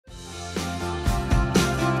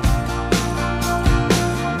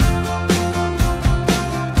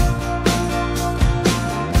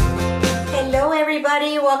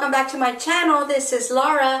welcome back to my channel. This is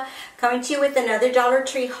Laura coming to you with another Dollar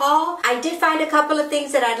Tree haul. I did find a couple of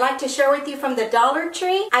things that I'd like to share with you from the Dollar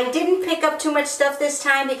Tree. I didn't pick up too much stuff this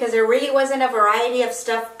time because there really wasn't a variety of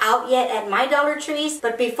stuff out yet at my Dollar Trees.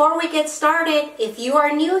 But before we get started, if you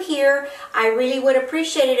are new here, I really would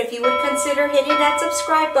appreciate it if you would consider hitting that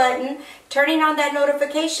subscribe button, turning on that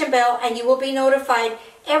notification bell, and you will be notified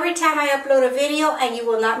every time I upload a video and you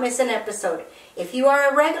will not miss an episode. If you are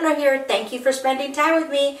a regular here, thank you for spending time with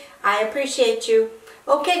me. I appreciate you.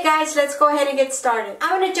 Okay guys, let's go ahead and get started.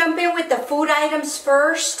 I'm going to jump in with the food items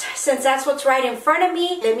first since that's what's right in front of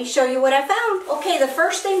me. Let me show you what I found. Okay, the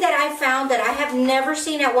first thing that I found that I have never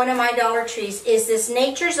seen at one of my Dollar Trees is this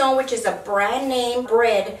Nature's Own, which is a brand name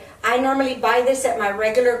bread. I normally buy this at my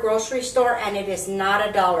regular grocery store and it is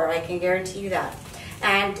not $1. I can guarantee you that.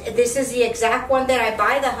 And this is the exact one that I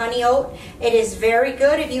buy, the honey oat. It is very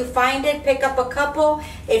good. If you find it, pick up a couple.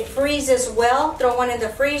 It freezes well. Throw one in the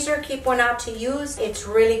freezer, keep one out to use. It's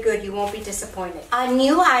really good. You won't be disappointed. A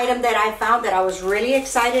new item that I found that I was really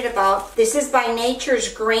excited about. This is by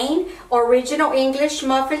Nature's Grain Original English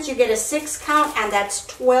Muffins. You get a 6-count and that's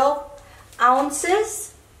 12 ounces.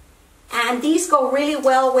 And these go really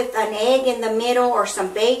well with an egg in the middle or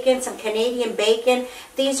some bacon, some Canadian bacon.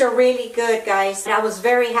 These are really good, guys. And I was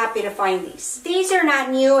very happy to find these. These are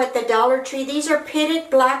not new at the Dollar Tree. These are pitted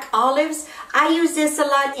black olives. I use this a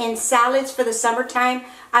lot in salads for the summertime.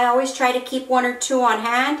 I always try to keep one or two on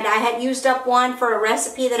hand. And I had used up one for a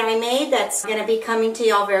recipe that I made that's going to be coming to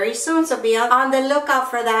y'all very soon. So be on the lookout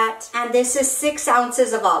for that. And this is 6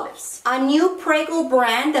 ounces of olives. A new Prego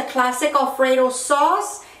brand, the classic Alfredo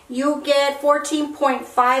sauce. You get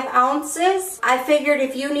 14.5 ounces. I figured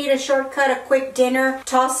if you need a shortcut, a quick dinner,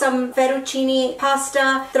 toss some fettuccine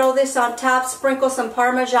pasta, throw this on top, sprinkle some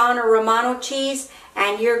Parmesan or Romano cheese,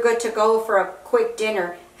 and you're good to go for a quick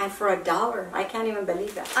dinner. And for $1. I can't even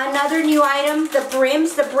believe that. Another new item, the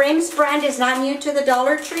Brims. The Brims brand is not new to the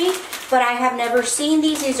Dollar Tree, but I have never seen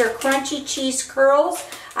these. These are crunchy cheese curls.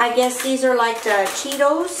 I guess these are like the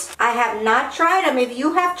Cheetos. I have not tried them. If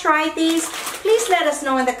you have tried these, please let us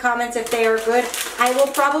know in the comments if they are good. I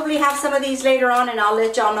will probably have some of these later on and I'll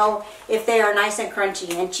let y'all know if they are nice and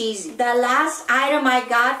crunchy and cheesy. The last item I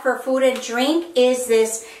got for food and drink is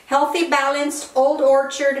this Healthy Balanced Old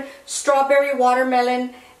Orchard Strawberry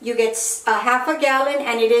Watermelon. You get a half a gallon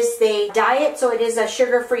and it is the diet, so it is a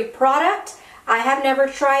sugar-free product. I have never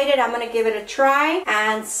tried it. I'm going to give it a try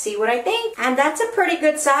and see what I think. And that's a pretty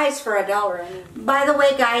good size for $1. By the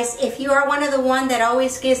way, guys, if you are one of the one that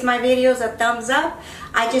always gives my videos a thumbs up,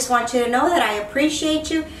 I just want you to know that I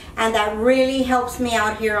appreciate you and that really helps me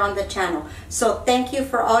out here on the channel. So thank you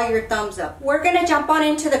for all your thumbs up. We're going to jump on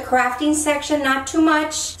into the crafting section. Not too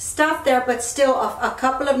much stuff there, but still a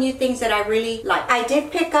couple of new things that I really like. I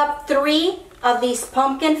did pick up 3 of these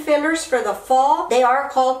pumpkin fillers for the fall. They are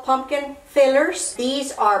called pumpkin fillers.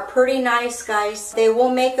 These are pretty nice, guys. They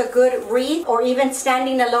will make a good wreath or even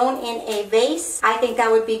standing alone in a vase. I think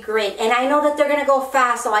that would be great. And I know that they're gonna go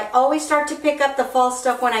fast, so I always start to pick up the fall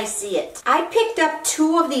stuff when I see it. I picked up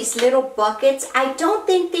 2 of these little buckets. I don't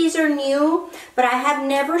think these are new, but I have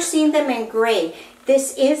never seen them in gray.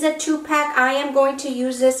 This is a 2-pack. I am going to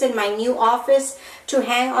use this in my new office to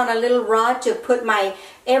hang on a little rod to put my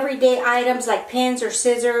everyday items like pens or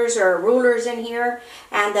scissors or rulers in here,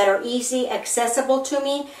 and that are easy accessible to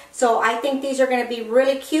me. So I think these are going to be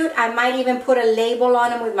really cute. I might even put a label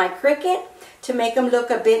on them with my Cricut to make them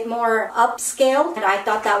look a bit more upscale. And I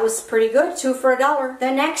thought that was pretty good, 2 for $1.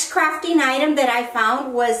 The next crafting item that I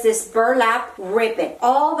found was this burlap ribbon.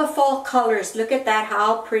 All the fall colors, look at that,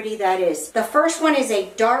 how pretty that is. The first one is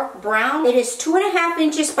a dark brown. It is 2.5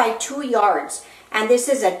 inches by 2 yards. And this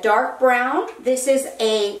is a dark brown. This is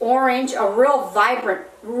a orange, a real vibrant,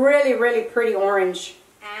 really, really pretty orange.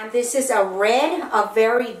 And this is a red, a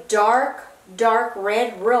very dark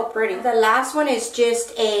red, real pretty. The last one is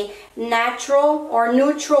just a natural or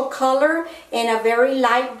neutral color in a very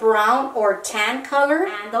light brown or tan color.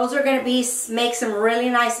 And those are going to make some really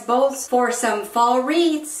nice bows for some fall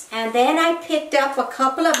wreaths. And then I picked up a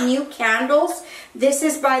couple of new candles. This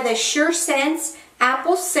is by the Sure Scents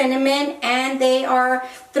Apple Cinnamon, and they are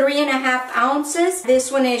 3.5 ounces.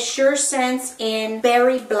 This one is Sure Scents in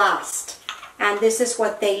Berry Blast. And this is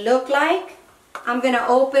what they look like. I'm going to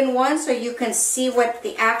open one so you can see what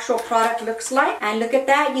the actual product looks like. And look at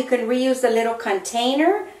that, you can reuse the little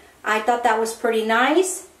container. I thought that was pretty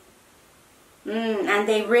nice. And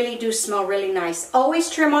they really do smell really nice.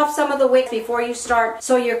 Always trim off some of the wick before you start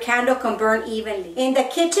so your candle can burn evenly. In the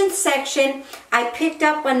kitchen section, I picked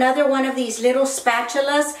up another one of these little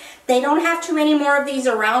spatulas. They don't have too many more of these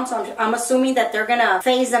around, so I'm assuming that they're gonna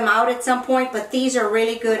phase them out at some point, but these are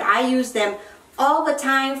really good. I use them all the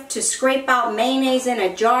time to scrape out mayonnaise in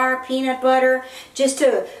a jar, peanut butter, just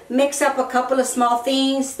to mix up a couple of small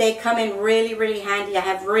things. They come in really, really handy. I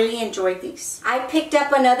have really enjoyed these. I picked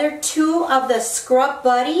up another 2 of the Scrub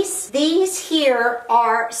Buddies. These here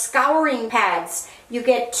are scouring pads. You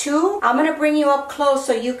get 2. I'm gonna bring you up close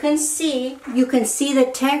so you can see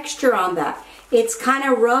the texture on that. It's kind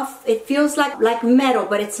of rough. It feels like metal,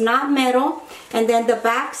 but it's not metal. And then the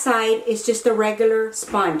back side is just a regular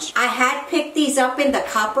sponge. I had picked these up in the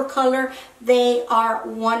copper color. They are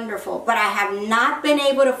wonderful, but I have not been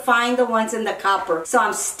able to find the ones in the copper. So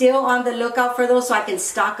I'm still on the lookout for those so I can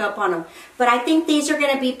stock up on them. But I think these are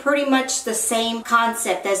going to be pretty much the same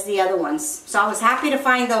concept as the other ones. So I was happy to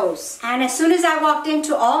find those. And as soon as I walked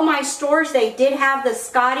into all my stores, they did have the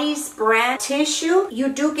Scotty's brand tissue. You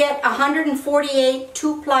do get 148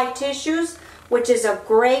 2-ply tissues, which is a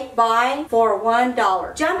great buy for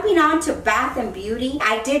 $1. Jumping on to Bath and Beauty,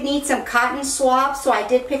 I did need some cotton swabs, so I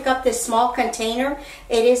did pick up this small container.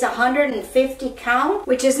 It is 150 count,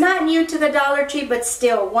 which is not new to the Dollar Tree, but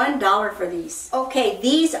still $1 for these. Okay,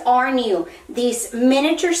 these are new. These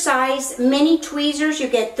miniature size mini tweezers, you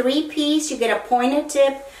get 3-piece, you get a pointed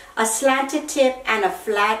tip, a slanted tip, and a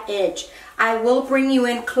flat edge. I will bring you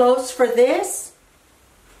in close for this.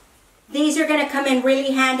 These are going to come in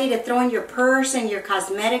really handy to throw in your purse and your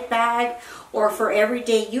cosmetic bag or for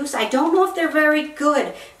everyday use. I don't know if they're very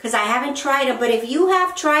good because I haven't tried them, but if you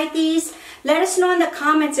have tried these, let us know in the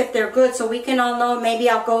comments if they're good so we can all know. Maybe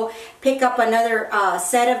I'll go pick up another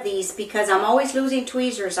set of these because I'm always losing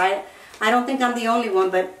tweezers. I don't think I'm the only one,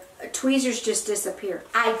 but tweezers just disappear.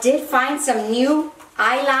 I did find some new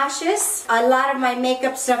eyelashes. A lot of my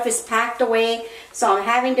makeup stuff is packed away, so I'm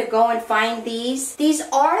having to go and find these. These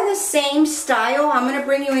are the same style. I'm going to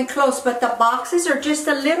bring you in close, but the boxes are just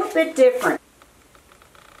a little bit different.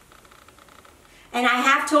 And I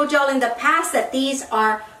have told y'all in the past that these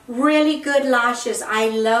are really good lashes. I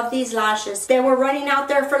love these lashes. They were running out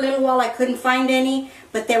there for a little while. I couldn't find any,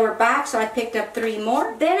 but they were back, so I picked up 3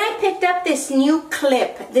 more. Then I picked up this new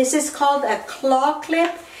clip. This is called a claw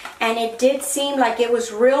clip, and it did seem like it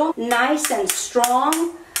was real nice and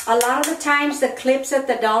strong. A lot of the times the clips at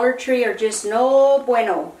the Dollar Tree are just no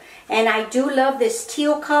bueno. And I do love this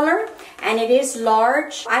teal color, and it is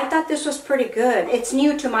large. I thought this was pretty good. It's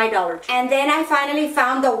new to my Dollar Tree. And then I finally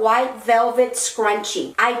found the white velvet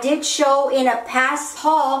scrunchie. I did show in a past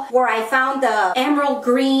haul where I found the emerald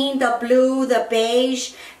green, the blue, the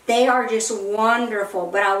beige. They are just wonderful,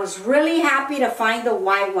 but I was really happy to find the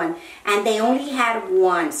white one, and they only had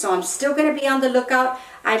 1, so I'm still going to be on the lookout.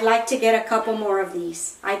 I'd like to get a couple more of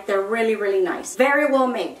these. They're really, really nice. Very well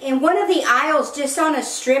made. In one of the aisles, just on a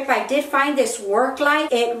strip, I did find this work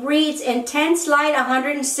light. It reads intense light,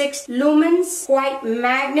 106 lumens. White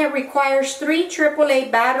magnet, requires 3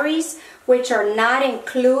 AAA batteries, which are not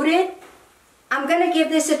included. I'm going to give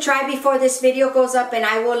this a try before this video goes up, and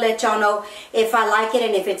I will let y'all know if I like it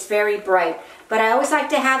and if it's very bright. But I always like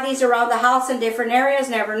to have these around the house in different areas,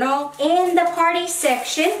 never know. In the party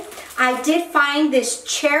section, I did find this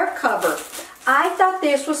chair cover. I thought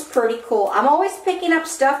this was pretty cool. I'm always picking up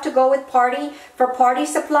stuff to go with for party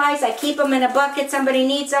supplies. I keep them in a bucket. Somebody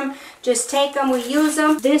needs them, just take them, we use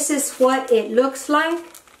them. This is what it looks like.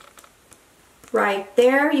 Right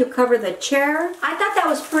there, you cover the chair. I thought that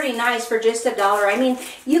was pretty nice for just $1. I mean,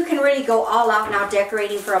 you can really go all out now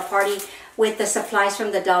decorating for a party with the supplies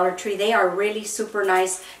from the Dollar Tree. They are really super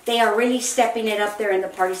nice. They are really stepping it up there in the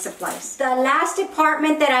party supplies. The last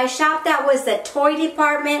department that I shopped at was the toy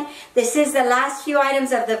department. This is the last few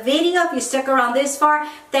items of the video. If you stuck around this far,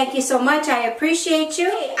 thank you so much. I appreciate you.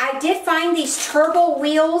 I did find these Turbo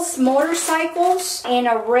Wheels motorcycles in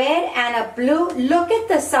a red and a blue. Look at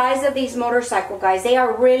the size of these motorcycles, guys. They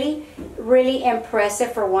are really, really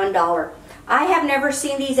impressive for $1. I have never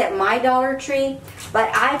seen these at my Dollar Tree,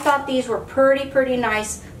 but I thought these were pretty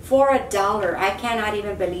nice for $1. I cannot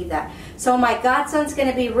even believe that. So my godson's going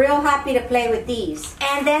to be real happy to play with these.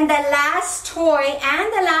 And then the last toy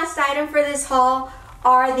and the last item for this haul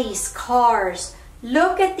are these cars.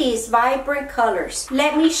 Look at these vibrant colors.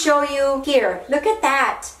 Let me show you here. Look at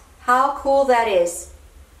that. How cool that is.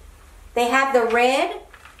 They have the red.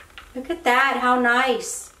 Look at that. How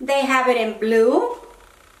nice. They have it in blue.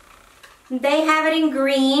 They have it in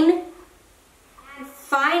green. And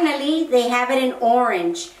finally, they have it in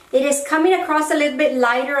orange. It is coming across a little bit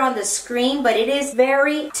lighter on the screen, but it is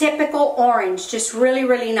very typical orange, just really,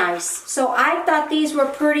 really nice. So I thought these were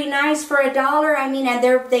pretty nice for $1. I mean, and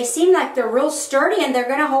they seem like they're real sturdy and they're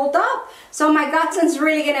gonna hold up. So my godson's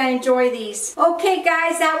really gonna enjoy these. Okay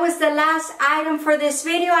guys, that was the last item for this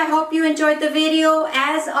video. I hope you enjoyed the video.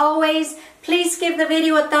 As always, please give the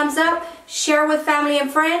video a thumbs up, share with family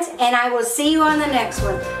and friends, and I will see you on the next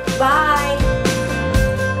one. Bye.